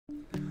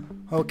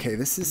Okay,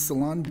 this is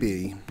Salon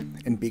B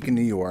in Beacon,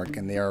 New York,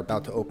 and they are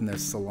about to open their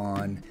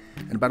salon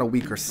in about a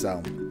week or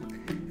so.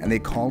 And they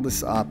called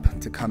us up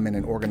to come in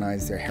and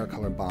organize their hair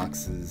color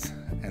boxes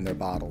and their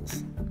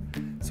bottles.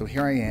 So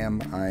here I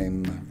am,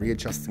 I'm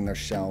readjusting their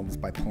shelves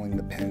by pulling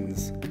the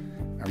pins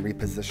and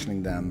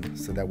repositioning them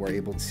so that we're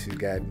able to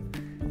get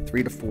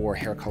 3 to 4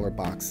 hair color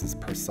boxes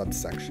per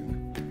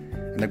subsection.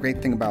 And the great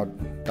thing about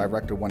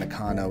Dyerector-One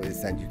Econo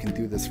is that you can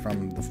do this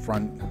from the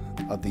front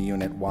of the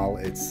unit while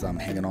it's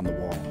hanging on the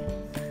wall.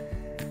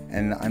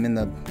 And I'm in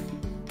the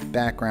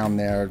background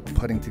there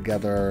putting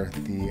together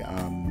the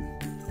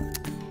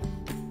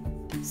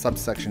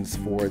subsections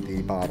for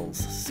the bottles.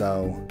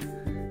 So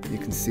you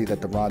can see that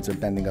the rods are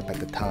bending up at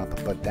the top,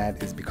 but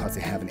that is because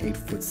they have an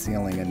 8-foot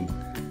ceiling and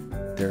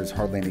there's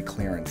hardly any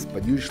clearance.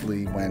 But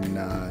usually when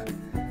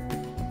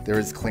there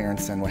is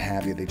clearance and what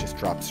have you, they just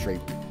drop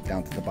straight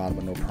down to the bottom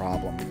with no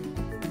problem.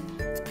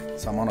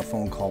 So I'm on a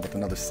phone call with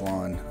another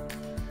salon,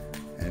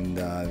 and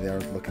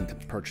they're looking to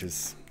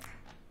purchase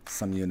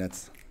some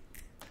units.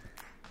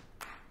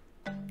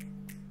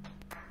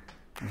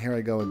 And here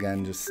I go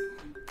again, just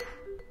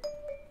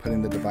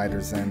putting the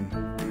dividers in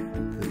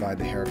to divide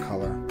the hair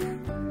color,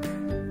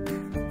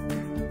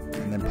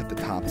 and then put the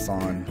tops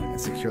on and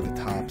secure the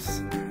tops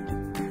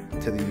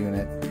to the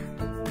unit,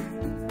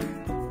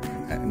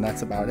 and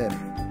that's about it.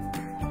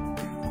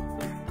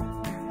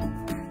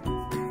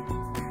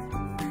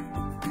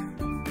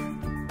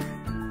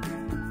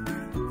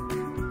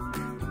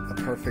 A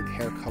perfect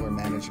hair color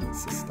management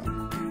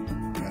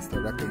system. That's the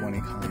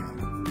Dyerector-One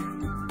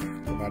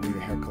Econo, providing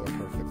your hair color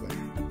perfectly.